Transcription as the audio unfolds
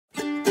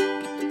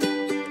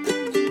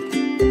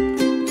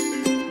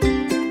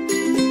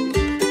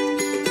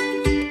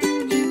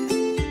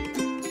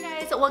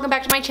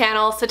my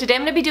channel. So today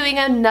I'm going to be doing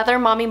another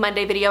Mommy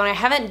Monday video, and I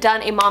haven't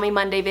done a Mommy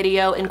Monday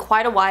video in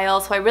quite a while,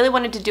 so I really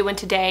wanted to do one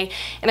today.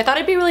 And I thought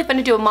it'd be really fun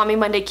to do a Mommy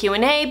Monday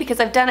Q&A because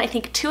I've done I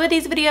think 2 of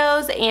these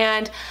videos,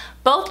 and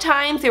both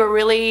times they were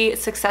really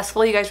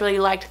successful. You guys really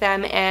liked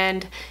them,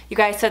 and you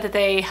guys said that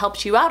they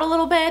helped you out a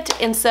little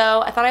bit, and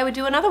so I thought I would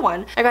do another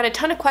one. I got a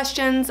ton of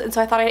questions, and so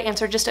I thought I'd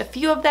answer just a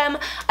few of them.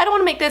 I don't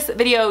want to make this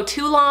video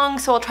too long,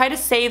 so I'll try to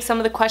save some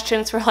of the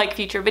questions for like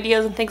future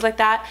videos and things like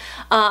that,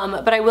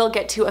 but I will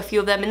get to a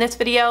few of them in this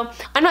video.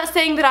 I'm not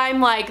saying that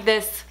I'm like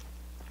this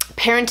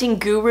parenting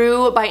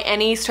guru by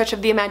any stretch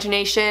of the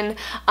imagination.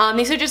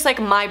 These are just like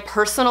my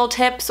personal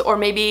tips, or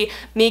maybe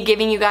me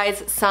giving you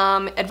guys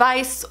some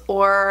advice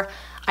or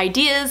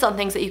ideas on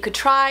things that you could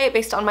try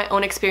based on my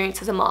own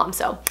experience as a mom.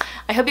 So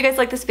I hope you guys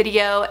like this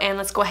video, and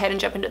let's go ahead and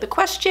jump into the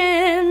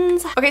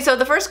questions. Okay, so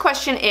the first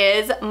question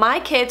is, my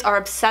kids are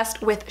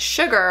obsessed with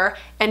sugar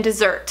and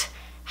dessert.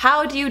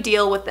 How do you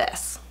deal with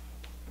this?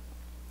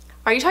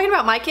 Are you talking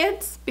about my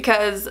kids?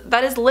 Because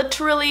that is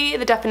literally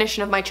the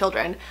definition of my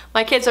children.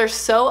 My kids are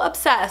so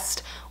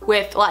obsessed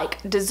with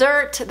like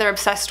dessert, they're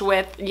obsessed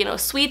with, you know,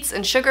 sweets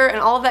and sugar and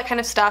all of that kind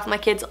of stuff. My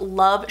kids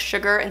love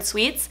sugar and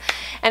sweets,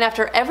 and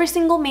after every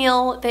single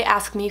meal they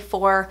ask me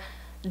for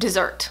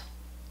dessert.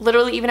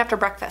 Literally even after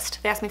breakfast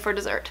they ask me for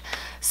dessert.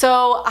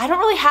 So I don't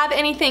really have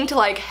anything to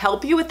like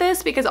help you with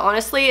this, because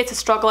honestly it's a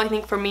struggle I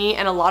think for me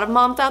and a lot of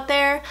moms out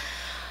there.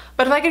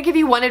 But if I could give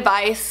you one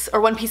advice,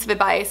 or one piece of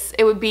advice,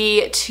 it would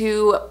be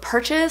to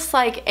purchase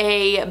like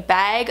a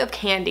bag of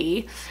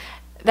candy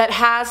that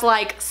has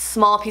like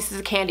small pieces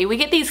of candy. We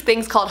get these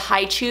things called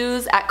high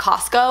chews at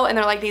Costco, and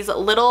they're like these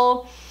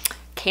little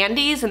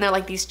candies, and they're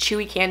like these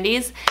chewy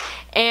candies,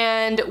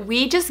 and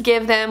we just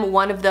give them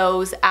one of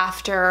those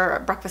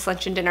after breakfast,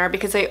 lunch, and dinner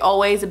because they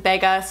always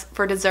beg us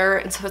for dessert.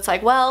 And so it's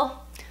like, well,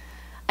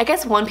 I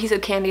guess one piece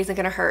of candy isn't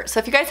gonna hurt. So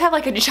if you guys have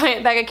like a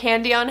giant bag of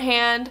candy on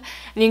hand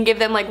and you can give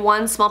them like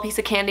one small piece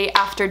of candy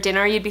after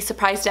dinner, you'd be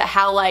surprised at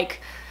how like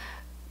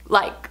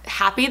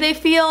happy they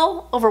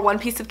feel over one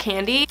piece of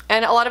candy.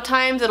 And a lot of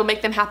times it'll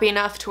make them happy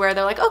enough to where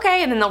they're like,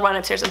 okay, and then they'll run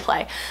upstairs and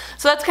play.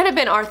 So that's kind of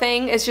been our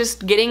thing, is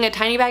just getting a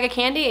tiny bag of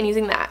candy and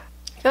using that.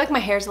 I feel like my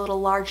hair's a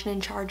little large and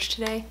in charge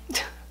today.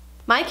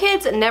 My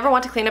kids never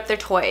want to clean up their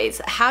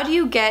toys. How do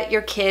you get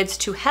your kids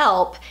to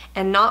help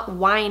and not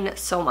whine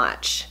so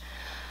much?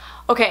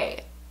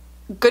 Okay,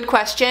 good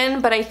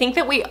question, but I think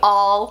that we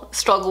all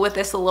struggle with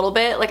this a little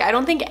bit. Like, I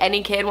don't think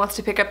any kid wants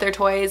to pick up their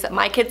toys.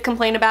 My kids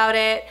complain about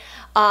it,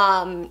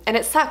 and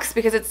it sucks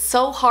because it's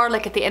so hard,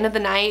 like at the end of the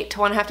night, to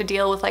want to have to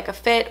deal with like a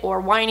fit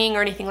or whining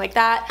or anything like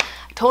that.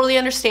 I totally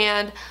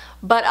understand.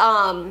 But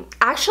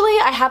actually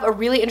I have a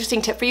really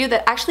interesting tip for you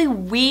that actually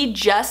we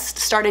just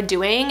started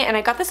doing, and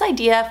I got this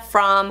idea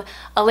from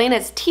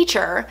Elena's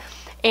teacher.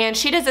 And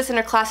she does this in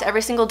her class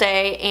every single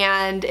day,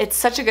 and it's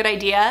such a good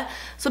idea.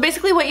 So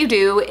basically what you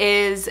do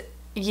is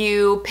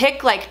you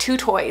pick like 2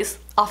 toys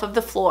off of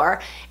the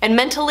floor, and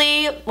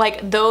mentally,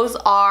 like, those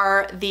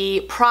are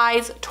the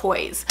prize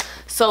toys.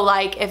 So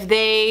like if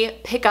they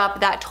pick up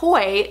that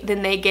toy,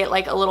 then they get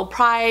like a little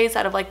prize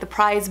out of like the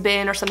prize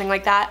bin or something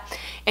like that.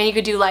 And you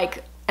could do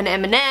like an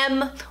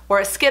M&M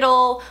or a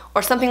Skittle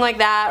or something like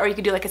that, or you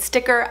could do like a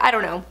sticker, I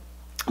don't know.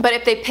 But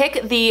if they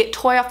pick the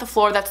toy off the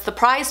floor that's the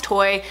prize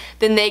toy,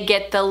 then they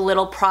get the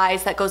little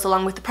prize that goes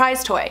along with the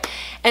prize toy.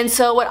 And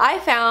so what I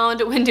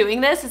found when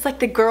doing this is like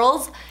the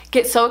girls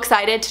get so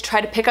excited to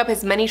try to pick up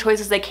as many toys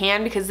as they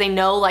can, because they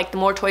know like the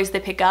more toys they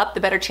pick up, the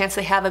better chance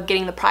they have of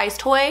getting the prize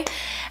toy.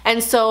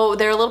 And so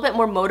they're a little bit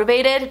more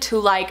motivated to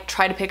like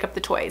try to pick up the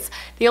toys.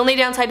 The only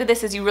downside to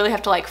this is you really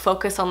have to like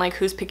focus on like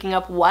who's picking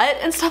up what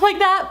and stuff like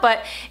that,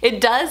 but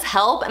it does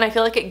help, and I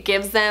feel like it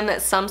gives them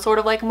some sort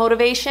of like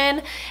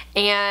motivation,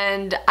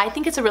 and I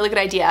think it's a really good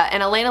idea.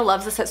 And Elena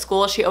loves this at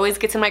school. She always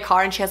gets in my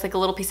car and she has like a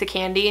little piece of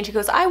candy, and she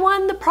goes, I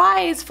won the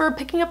prize for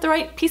picking up the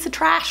right piece of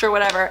trash or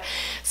whatever.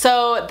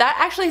 So that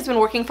actually has been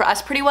working for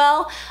us pretty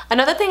well.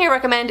 Another thing I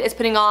recommend is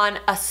putting on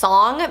a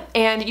song,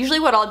 and usually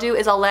what I'll do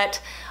is I'll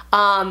let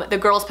the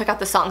girls pick out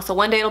the song. So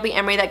one day it'll be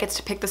Emery that gets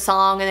to pick the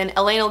song, and then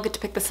Elena will get to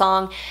pick the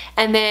song,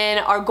 and then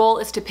our goal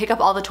is to pick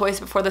up all the toys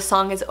before the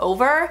song is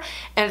over,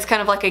 and it's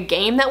kind of like a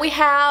game that we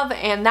have,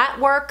 and that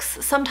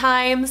works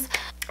sometimes.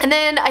 And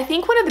then I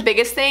think one of the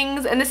biggest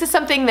things, and this is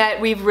something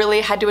that we've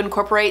really had to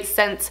incorporate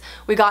since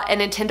we got a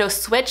Nintendo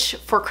Switch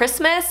for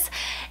Christmas,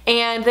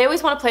 and they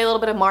always want to play a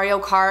little bit of Mario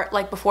Kart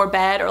like before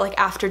bed or like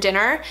after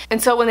dinner.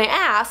 And so when they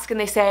ask and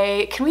they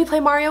say, can we play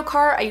Mario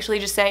Kart? I usually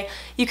just say,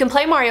 you can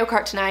play Mario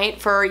Kart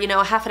tonight for, you know,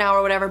 a half an hour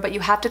or whatever, but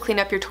you have to clean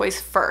up your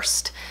toys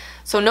first.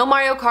 So no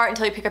Mario Kart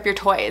until you pick up your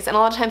toys. And a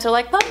lot of times they're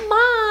like, but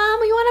mom,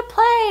 we want to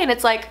play. And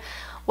it's like,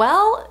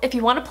 well, if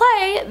you want to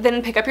play,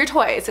 then pick up your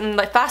toys. And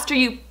the faster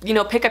you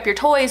pick up your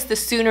toys, the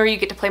sooner you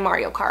get to play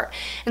Mario Kart.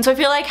 And so I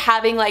feel like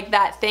having like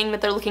that thing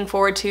that they're looking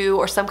forward to,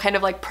 or some kind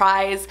of like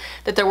prize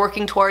that they're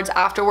working towards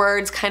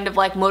afterwards, kind of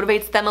like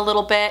motivates them a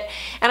little bit.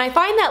 And I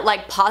find that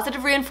like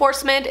positive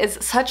reinforcement is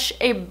such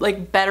a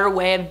like better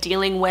way of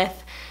dealing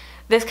with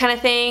this kind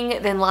of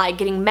thing than like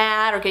getting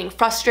mad or getting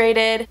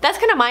frustrated. That's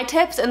kind of my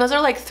tips, and those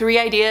are like 3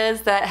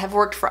 ideas that have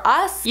worked for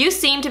us. You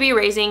seem to be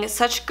raising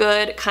such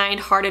good,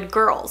 kind-hearted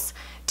girls.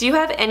 Do you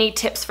have any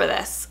tips for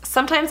this?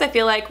 Sometimes I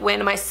feel like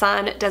when my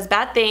son does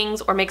bad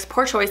things or makes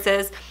poor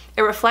choices,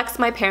 it reflects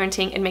my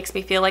parenting and makes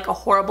me feel like a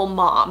horrible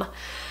mom.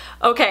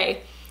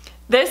 Okay,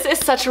 this is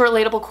such a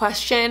relatable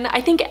question.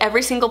 I think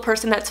every single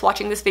person that's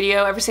watching this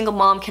video, every single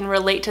mom can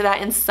relate to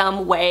that in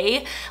some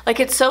way. Like,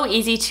 it's so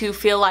easy to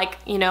feel like,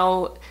 you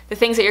know, the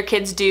things that your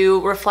kids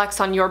do reflects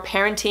on your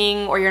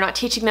parenting, or you're not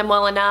teaching them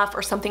well enough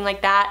or something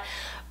like that.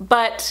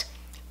 But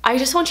I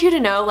just want you to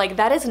know, like,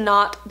 that is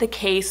not the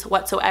case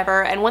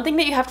whatsoever. And one thing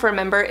that you have to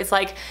remember is,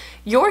 like,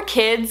 your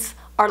kids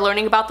are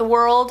learning about the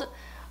world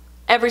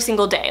every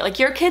single day. Like,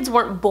 your kids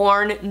weren't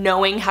born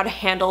knowing how to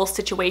handle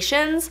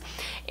situations,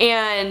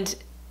 and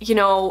you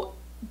know,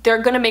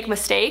 they're gonna make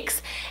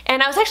mistakes.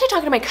 And I was actually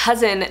talking to my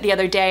cousin the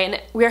other day,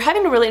 and we were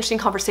having a really interesting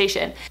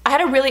conversation. I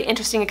had a really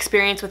interesting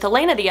experience with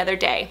Elena the other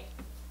day.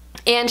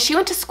 And she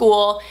went to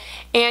school,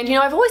 and you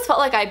know, I've always felt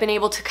like I've been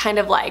able to kind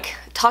of like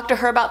talk to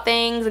her about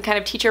things and kind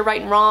of teach her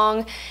right and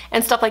wrong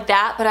and stuff like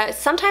that. But I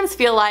sometimes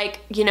feel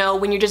like, you know,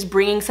 when you're just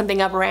bringing something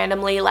up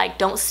randomly, like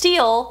don't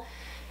steal,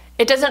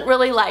 it doesn't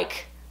really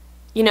like,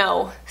 you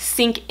know,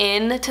 sink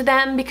in to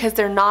them, because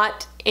they're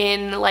not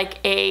in like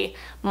a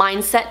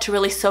mindset to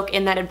really soak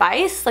in that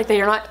advice. Like,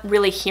 they're not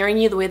really hearing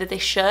you the way that they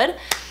should.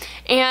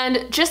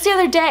 And just the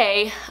other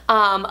day,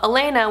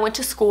 Elena went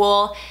to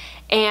school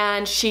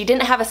and she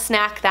didn't have a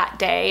snack that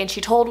day, and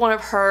she told one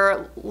of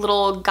her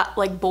little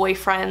like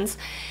boyfriends,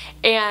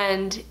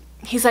 and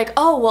he's like,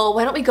 oh, well,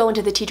 why don't we go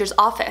into the teacher's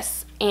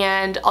office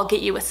and I'll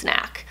get you a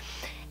snack.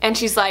 And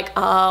she's like,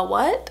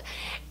 what?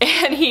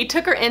 And he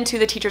took her into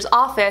the teacher's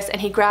office,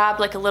 and he grabbed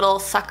like a little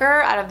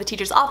sucker out of the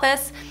teacher's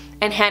office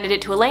and handed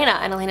it to Elena.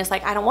 And Elena's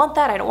like, I don't want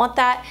that, I don't want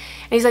that.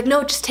 And he's like,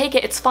 no, just take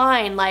it, it's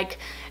fine. Like,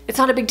 it's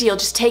not a big deal,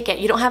 just take it.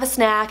 You don't have a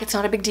snack, it's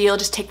not a big deal,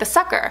 just take the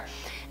sucker.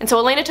 And so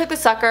Elena took the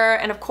sucker,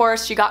 and of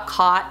course she got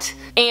caught.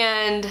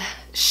 And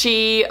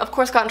she, of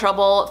course, got in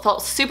trouble,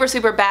 felt super,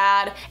 super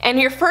bad. And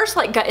your first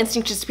like gut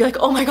instinct is to be like,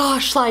 oh my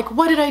gosh, like,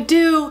 what did I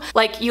do?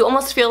 Like, you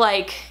almost feel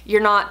like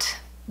you're not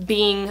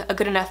being a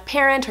good enough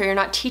parent, or you're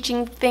not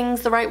teaching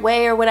things the right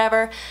way or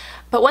whatever.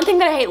 But one thing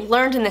that I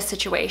learned in this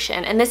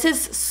situation, and this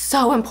is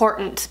so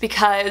important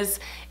because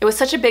it was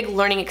such a big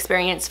learning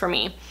experience for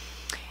me,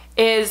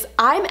 is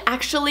I'm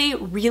actually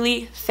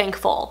really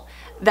thankful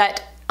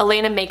that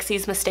Elena makes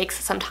these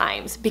mistakes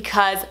sometimes,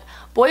 because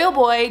boy oh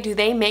boy do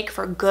they make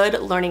for good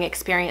learning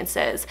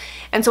experiences.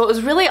 And so what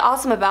was really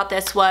awesome about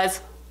this was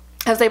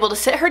I was able to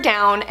sit her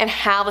down and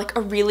have like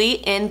a really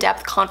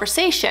in-depth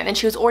conversation, and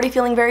she was already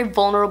feeling very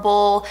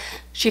vulnerable.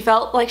 She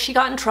felt like she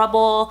got in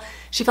trouble,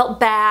 she felt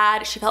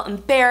bad, she felt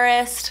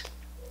embarrassed,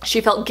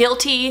 she felt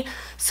guilty.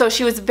 So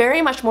she was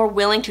very much more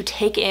willing to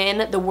take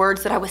in the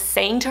words that I was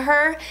saying to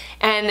her,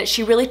 and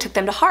she really took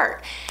them to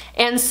heart.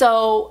 And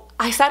so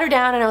I sat her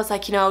down and I was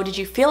like, you know, did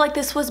you feel like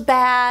this was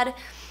bad?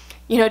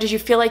 You know, did you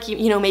feel like,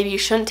 you know, maybe you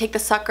shouldn't take the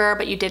sucker,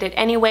 but you did it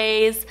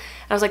anyways? And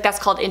I was like, that's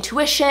called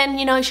intuition.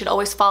 You know, you should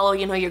always follow,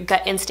 you know, your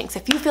gut instincts.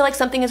 If you feel like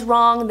something is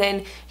wrong, then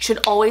you should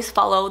always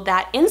follow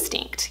that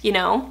instinct, you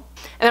know?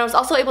 And I was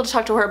also able to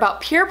talk to her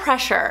about peer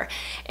pressure,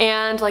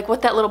 and like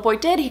what that little boy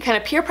did, he kind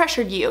of peer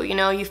pressured you, you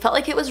know, you felt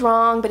like it was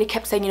wrong, but he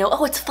kept saying, you know,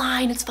 oh, it's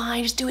fine,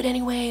 just do it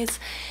anyways.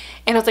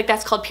 And I was like,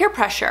 that's called peer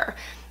pressure.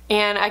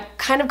 And I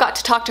kind of got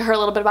to talk to her a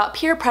little bit about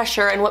peer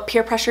pressure and what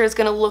peer pressure is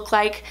gonna look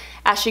like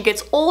as she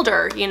gets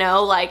older, you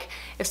know, like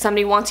if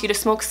somebody wants you to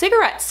smoke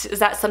cigarettes, is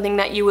that something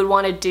that you would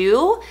wanna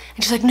do?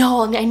 And she's like,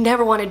 no, I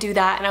never wanna do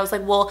that. And I was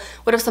like, well,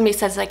 what if somebody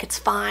says like, it's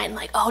fine,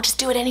 like, oh, just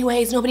do it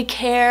anyways, nobody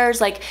cares,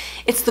 like,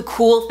 it's the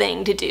cool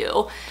thing to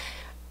do.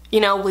 You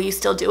know, will you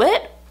still do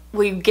it?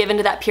 Will you give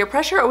into that peer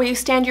pressure, or will you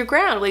stand your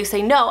ground? Will you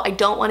say, no, I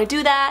don't wanna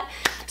do that?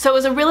 So it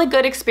was a really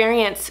good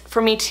experience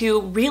for me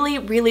to really,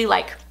 really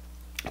like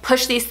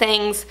push these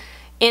things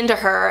into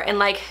her and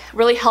like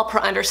really help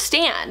her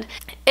understand.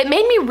 It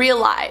made me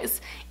realize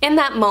in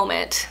that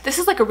moment, this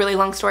is like a really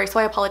long story, so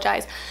I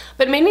apologize,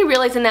 but it made me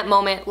realize in that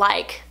moment,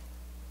 like,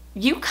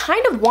 you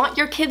kind of want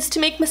your kids to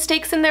make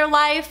mistakes in their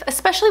life,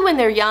 especially when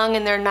they're young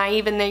and they're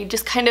naive and they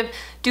just kind of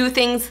do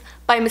things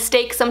by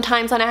mistake,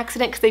 sometimes on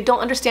accident, because they don't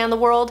understand the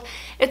world.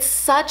 It's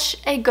such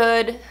a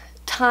good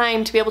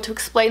time to be able to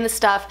explain the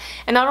stuff,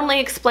 and not only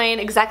explain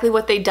exactly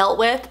what they dealt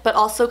with, but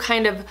also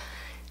kind of,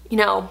 you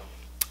know,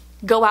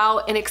 go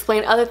out and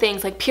explain other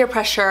things like peer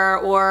pressure,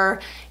 or,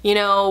 you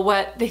know,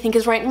 what they think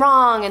is right and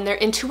wrong, and their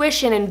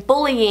intuition and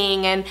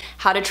bullying and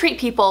how to treat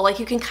people. Like,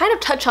 you can kind of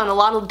touch on a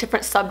lot of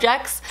different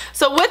subjects.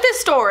 So with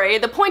this story,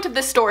 the point of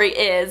this story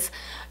is,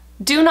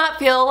 do not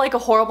feel like a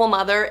horrible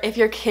mother if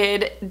your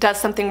kid does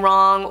something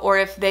wrong, or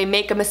if they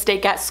make a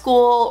mistake at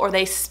school, or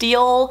they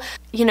steal.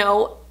 You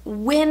know,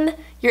 when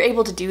you're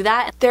able to do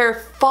that, they're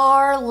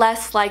far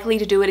less likely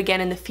to do it again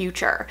in the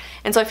future.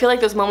 And so I feel like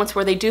those moments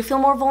where they do feel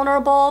more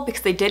vulnerable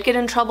because they did get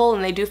in trouble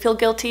and they do feel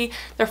guilty,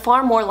 they're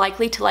far more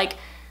likely to like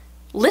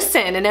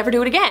listen and never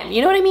do it again.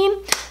 You know what I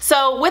mean?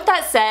 So with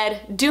that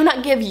said, do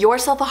not give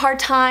yourself a hard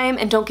time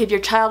and don't give your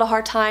child a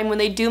hard time when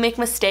they do make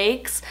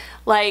mistakes.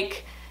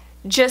 Like,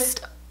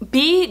 just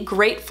be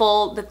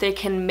grateful that they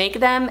can make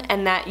them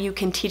and that you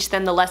can teach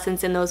them the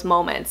lessons in those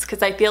moments,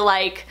 because I feel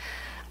like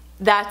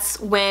that's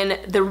when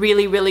the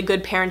really, really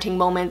good parenting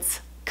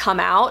moments come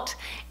out,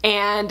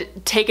 and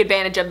take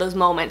advantage of those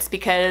moments,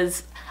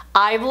 because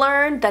I've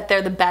learned that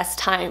they're the best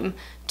time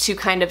to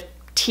kind of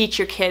teach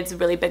your kids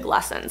really big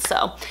lessons.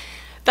 So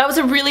that was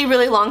a really,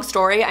 really long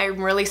story.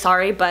 I'm really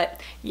sorry,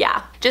 but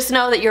yeah, just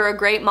know that you're a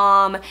great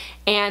mom,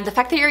 and the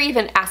fact that you're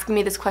even asking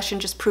me this question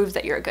just proves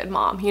that you're a good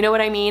mom. You know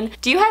what I mean?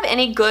 Do you have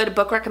any good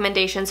book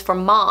recommendations for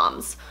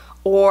moms,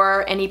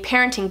 or any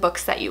parenting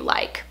books that you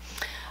like?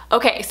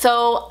 Okay,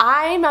 so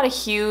I'm not a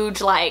huge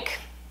like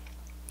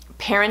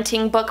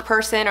parenting book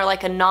person, or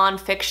like a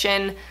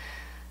nonfiction.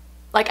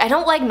 Like, I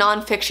don't like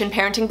nonfiction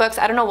parenting books.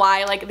 I don't know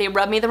why. Like, they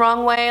rub me the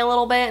wrong way a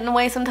little bit in a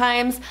way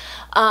sometimes.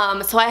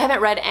 So I haven't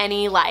read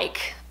any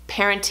like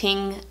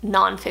parenting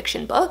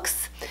nonfiction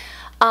books.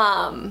 So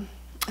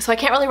I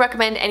can't really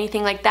recommend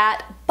anything like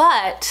that.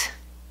 But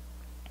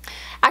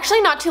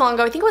actually, not too long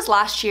ago, I think it was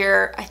last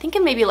year, I think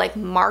in maybe like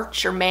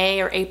March or May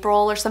or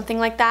April or something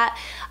like that,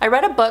 I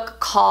read a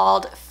book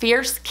called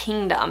Fierce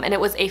Kingdom, and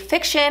it was a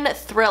fiction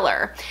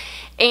thriller.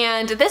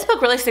 And this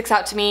book really sticks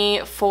out to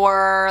me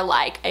for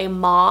like a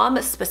mom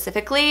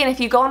specifically. And if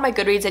you go on my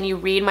Goodreads and you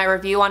read my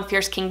review on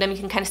Fierce Kingdom, you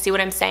can kind of see what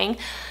I'm saying.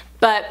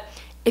 But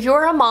if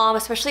you're a mom,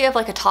 especially of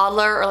like a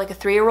toddler or like a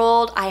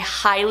 3-year-old, I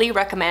highly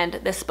recommend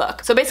this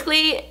book. So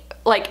basically,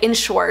 like in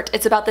short,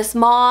 it's about this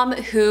mom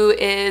who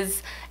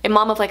is a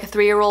mom of like a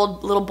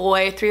 3-year-old little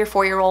boy, 3 or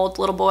 4-year-old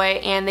little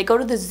boy, and they go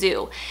to the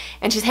zoo.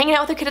 And she's hanging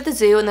out with her kid at the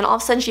zoo, and then all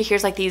of a sudden she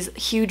hears like these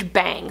huge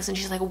bangs, and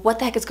she's like, what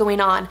the heck is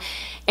going on?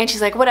 And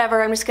she's like,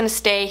 whatever, I'm just gonna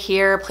stay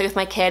here, play with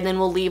my kid, and then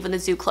we'll leave when the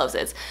zoo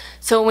closes.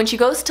 So when she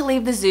goes to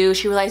leave the zoo,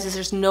 she realizes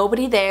there's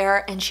nobody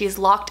there, and she's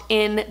locked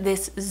in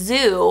this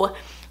zoo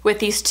with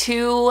these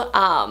two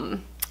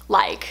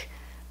like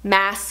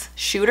mass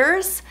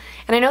shooters.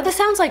 And I know this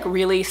sounds like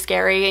really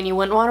scary and you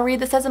wouldn't want to read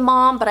this as a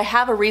mom, but I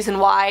have a reason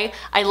why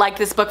I like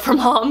this book for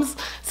moms.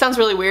 Sounds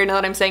really weird now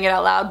that I'm saying it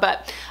out loud,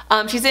 but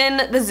she's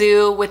in the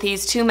zoo with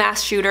these two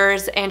mass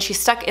shooters, and she's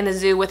stuck in the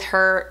zoo with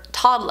her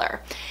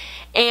toddler.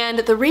 And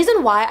the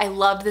reason why I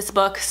loved this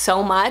book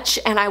so much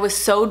and I was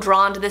so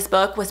drawn to this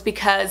book was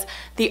because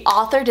the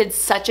author did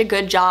such a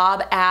good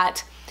job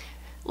at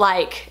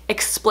like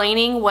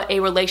explaining what a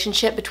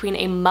relationship between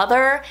a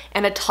mother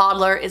and a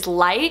toddler is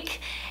like.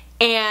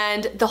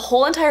 And the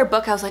whole entire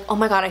book, I was like, oh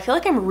my god, I feel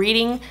like I'm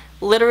reading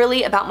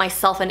literally about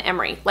myself and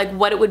Emery. Like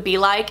what it would be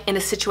like in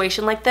a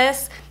situation like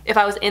this if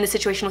I was in a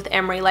situation with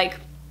Emery. Like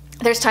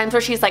there's times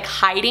where she's like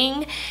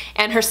hiding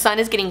and her son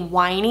is getting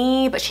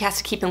whiny, but she has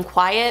to keep him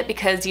quiet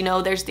because, you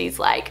know, there's these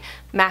like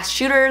mass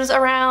shooters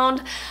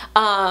around.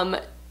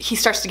 He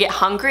starts to get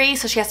hungry,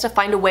 so she has to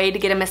find a way to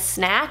get him a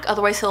snack,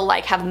 otherwise he'll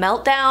like have a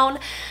meltdown.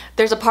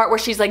 There's a part where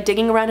she's like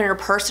digging around in her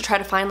purse to try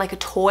to find like a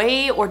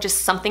toy or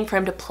just something for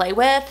him to play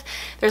with.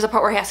 There's a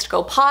part where he has to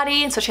go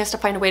potty, and so she has to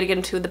find a way to get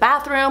him to the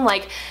bathroom.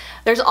 Like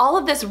there's all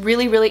of this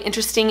really, really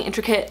interesting,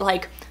 intricate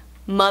like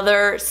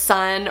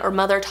mother-son or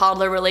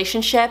mother-toddler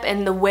relationship,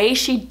 and the way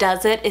she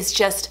does it is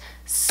just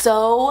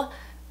so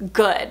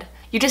good.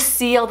 You just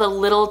see all the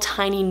little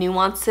tiny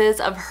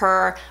nuances of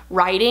her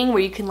writing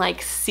where you can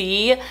like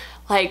see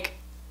like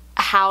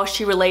how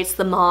she relates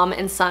the mom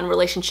and son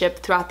relationship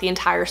throughout the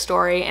entire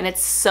story. And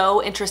it's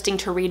so interesting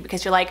to read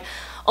because you're like,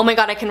 oh my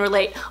god, I can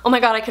relate. Oh my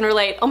god, I can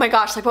relate. Oh my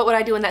gosh, like what would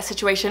I do in that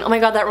situation? Oh my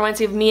god, that reminds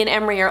me of me and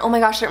Emery. Or oh my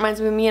gosh, that reminds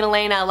me of me and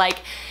Elena. Like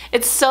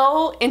it's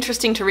so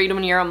interesting to read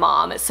when you're a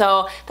mom.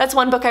 So that's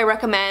one book I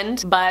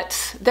recommend.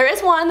 But there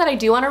is one that I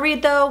do want to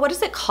read though. What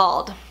is it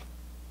called?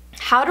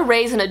 How to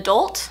Raise an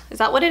Adult? Is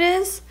that what it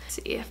is? Let's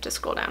see, I have to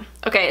scroll down.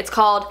 Okay, it's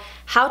called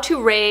How to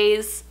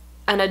Raise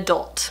an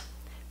Adult.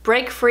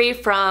 Break free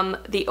from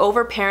the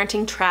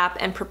overparenting trap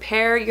and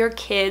prepare your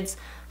kids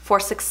for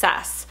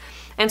success.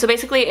 And so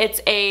basically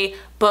it's a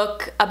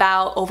book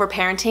about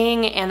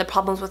overparenting and the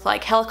problems with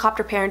like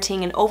helicopter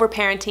parenting and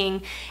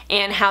overparenting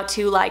and how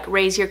to like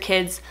raise your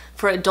kids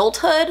for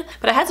adulthood.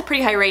 But it has a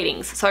pretty high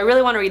ratings, so I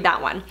really want to read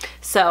that one.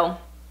 So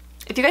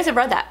if you guys have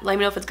read that, let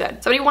me know if it's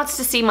good. Somebody wants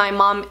to see my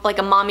mom, like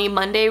a mommy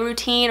Monday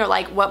routine, or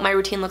like what my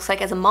routine looks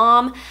like as a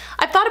mom.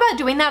 I've thought about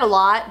doing that a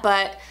lot,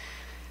 but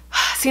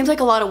seems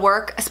like a lot of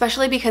work,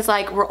 especially because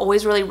like we're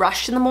always really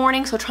rushed in the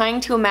morning. So trying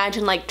to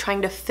imagine like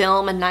trying to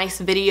film a nice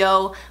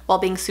video while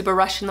being super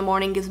rushed in the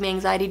morning gives me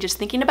anxiety just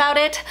thinking about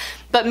it.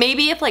 But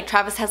maybe if like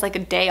Travis has like a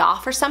day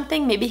off or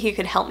something, maybe he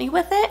could help me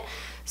with it.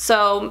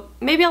 So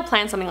maybe I'll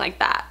plan something like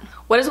that.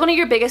 What is one of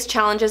your biggest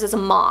challenges as a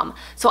mom?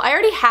 So I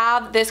already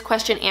have this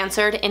question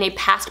answered in a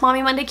past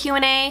Mommy Monday Q&A.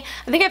 I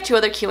think I have 2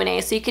 other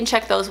Q&As, so you can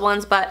check those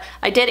ones, but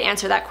I did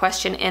answer that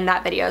question in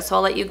that video, so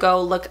I'll let you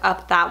go look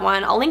up that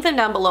one. I'll link them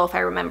down below if I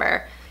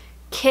remember.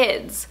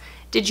 Kids.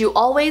 Did you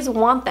always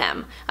want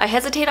them? I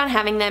hesitate on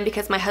having them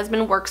because my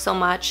husband works so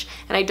much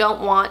and I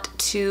don't want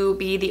to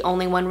be the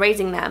only one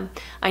raising them.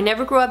 I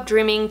never grew up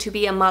dreaming to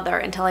be a mother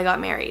until I got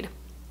married.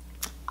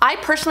 I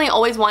personally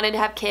always wanted to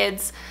have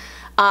kids.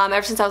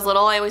 Ever since I was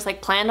little, I always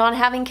like planned on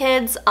having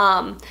kids.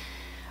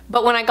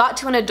 But when I got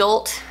to an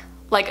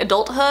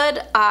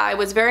adulthood, I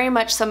was very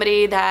much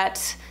somebody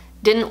that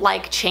didn't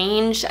like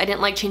change. I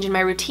didn't like changing my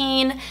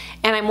routine,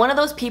 and I'm one of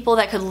those people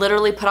that could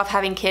literally put off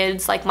having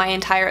kids like my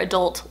entire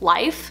adult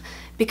life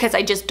because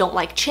I just don't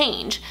like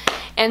change.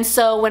 And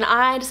so when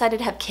I decided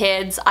to have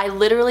kids, I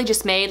literally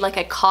just made like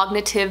a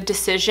cognitive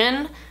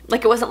decision.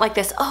 Like it wasn't like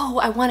this, oh,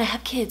 I want to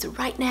have kids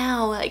right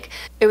now. Like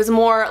it was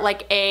more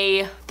like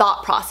a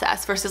thought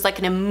process versus like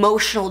an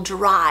emotional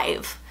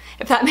drive,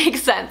 if that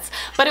makes sense.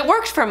 But it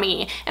worked for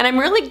me, and I'm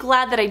really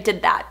glad that I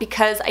did that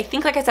because I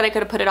think, like I said, I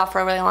could have put it off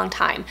for a really long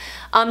time.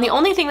 The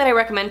only thing that I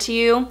recommend to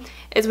you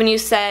is when you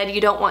said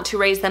you don't want to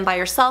raise them by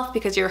yourself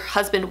because your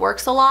husband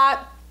works a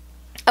lot,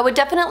 I would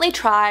definitely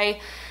try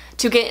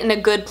to get in a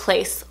good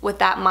place with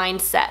that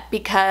mindset,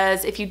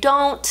 because if you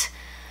don't,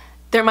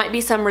 there might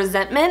be some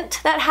resentment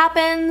that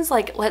happens.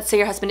 Like let's say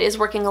your husband is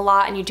working a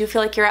lot and you do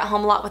feel like you're at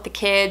home a lot with the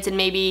kids, and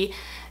maybe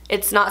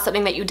it's not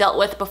something that you dealt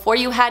with before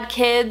you had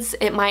kids.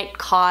 It might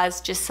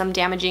cause just some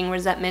damaging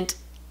resentment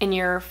in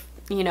your,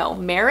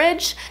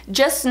 marriage.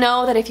 Just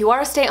know that if you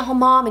are a stay-at-home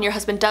mom and your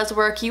husband does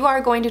work, you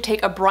are going to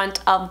take a brunt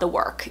of the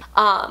work.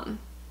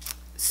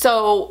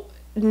 So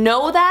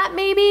know that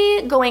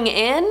maybe going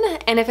in,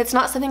 and if it's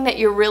not something that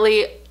you're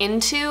really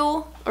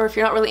into, or if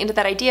you're not really into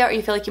that idea, or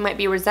you feel like you might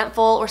be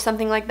resentful or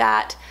something like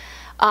that,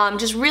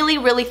 just really,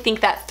 really think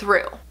that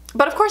through.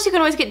 But of course you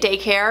can always get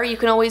daycare. You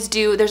can always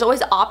there's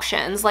always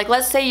options. Like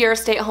let's say you're a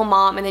stay-at-home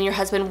mom and then your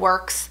husband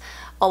works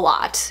a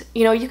lot.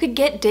 You could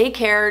get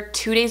daycare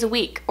 2 days a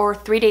week or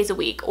 3 days a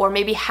week, or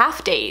maybe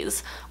half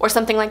days or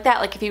something like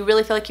that. Like if you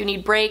really feel like you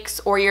need breaks,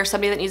 or you're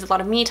somebody that needs a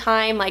lot of me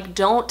time, like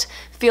don't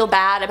feel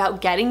bad about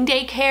getting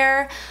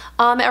daycare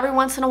every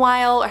once in a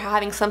while, or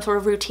having some sort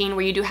of routine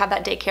where you do have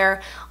that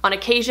daycare on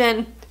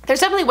occasion. There's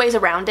definitely ways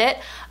around it,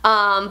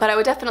 but I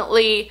would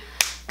definitely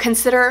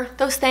consider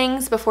those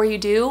things before you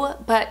do.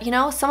 But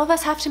some of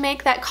us have to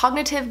make that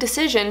cognitive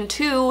decision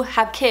to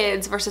have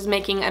kids versus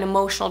making an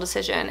emotional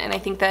decision, and I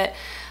think that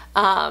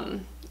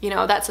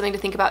that's something to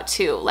think about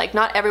too. Like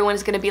not everyone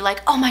is gonna be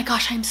like, oh my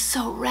gosh, I'm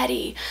so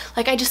ready,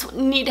 like I just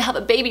need to have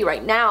a baby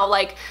right now.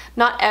 Like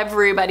not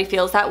everybody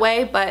feels that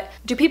way. But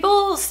do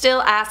people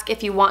still ask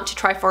if you want to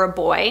try for a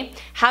boy?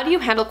 How do you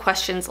handle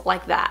questions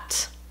like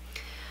that?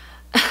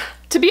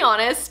 To be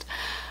honest,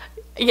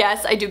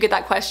 yes, I do get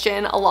that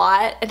question a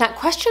lot, and that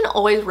question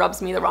always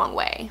rubs me the wrong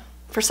way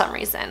for some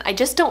reason. I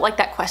just don't like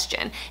that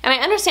question. And I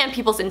understand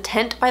people's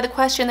intent by the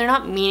question. They're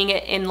not meaning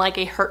it in like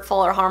a hurtful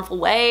or harmful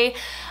way.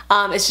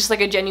 It's just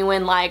like a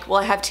genuine like, well,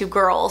 I have 2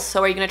 girls,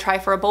 so are you gonna try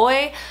for a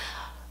boy?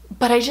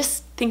 But I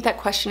just think that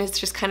question is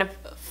just kind of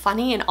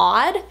funny and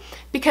odd,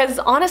 because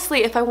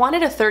honestly, if I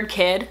wanted a 3rd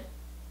kid,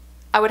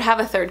 I would have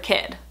a 3rd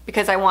kid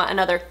because I want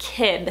another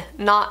kid,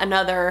 not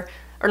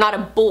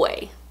a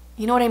boy.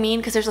 You know what I mean?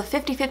 Because there's a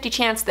 50-50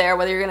 chance there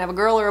whether you're gonna have a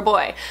girl or a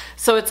boy.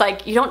 So it's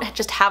like, you don't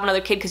just have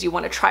another kid because you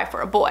want to try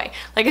for a boy.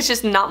 Like it's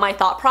just not my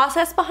thought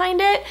process behind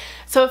it.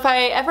 So if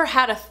I ever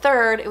had a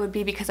 3rd, it would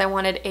be because I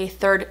wanted a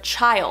 3rd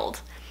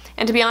child.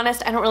 And to be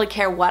honest, I don't really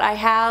care what I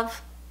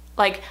have.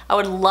 Like I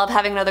would love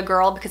having another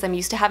girl because I'm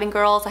used to having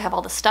girls. I have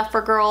all the stuff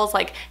for girls.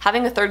 Like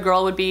having a 3rd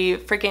girl would be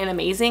freaking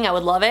amazing. I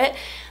would love it.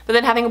 But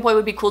then having a boy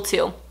would be cool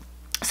too.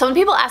 So when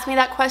people ask me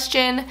that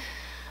question,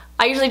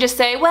 I usually just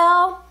say,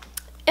 well,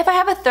 if I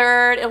have a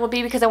 3rd, it will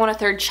be because I want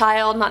a 3rd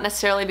child, not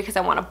necessarily because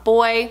I want a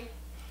boy.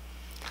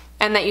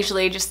 And that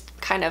usually just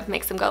kind of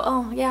makes them go,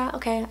 oh yeah,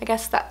 okay, I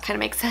guess that kind of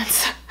makes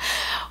sense.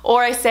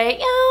 Or I say,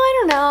 yeah, I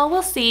don't know,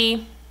 we'll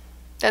see.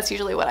 That's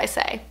usually what I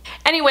say.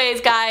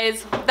 Anyways,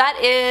 guys, that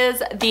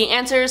is the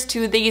answers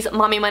to these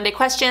Mommy Monday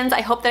questions.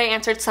 I hope that I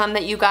answered some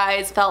that you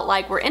guys felt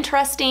like were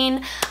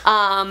interesting.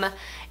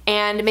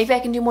 And maybe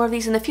I can do more of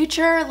these in the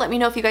future. Let me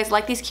know if you guys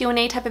like these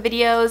Q&A type of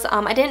videos.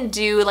 I didn't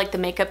do like the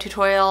makeup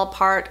tutorial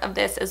part of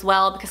this as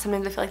well because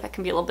sometimes I feel like that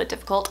can be a little bit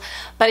difficult.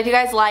 But if you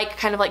guys like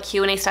kind of like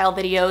Q&A style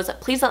videos,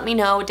 please let me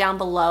know down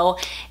below.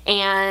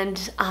 And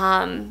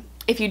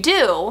if you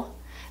do,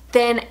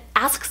 then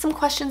ask some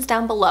questions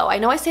down below. I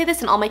know I say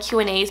this in all my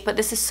Q&As, but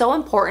this is so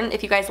important.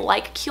 If you guys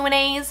like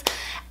Q&As,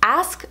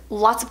 ask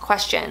lots of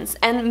questions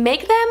and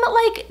make them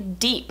like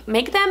deep,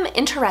 make them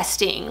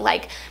interesting.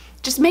 Like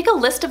just make a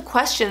list of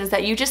questions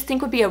that you just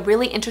think would be a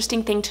really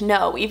interesting thing to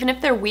know. Even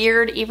if they're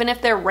weird, even if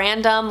they're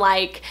random,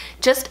 like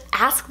just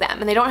ask them.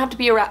 And they don't have to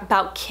be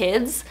about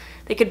kids.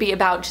 They could be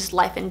about just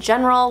life in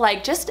general.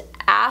 Like just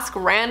ask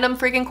random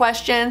freaking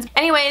questions.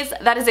 Anyways,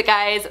 that is it,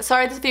 guys.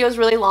 Sorry this video is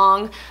really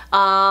long.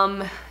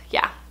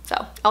 Yeah,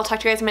 so I'll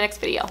talk to you guys in my next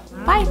video.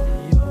 Bye.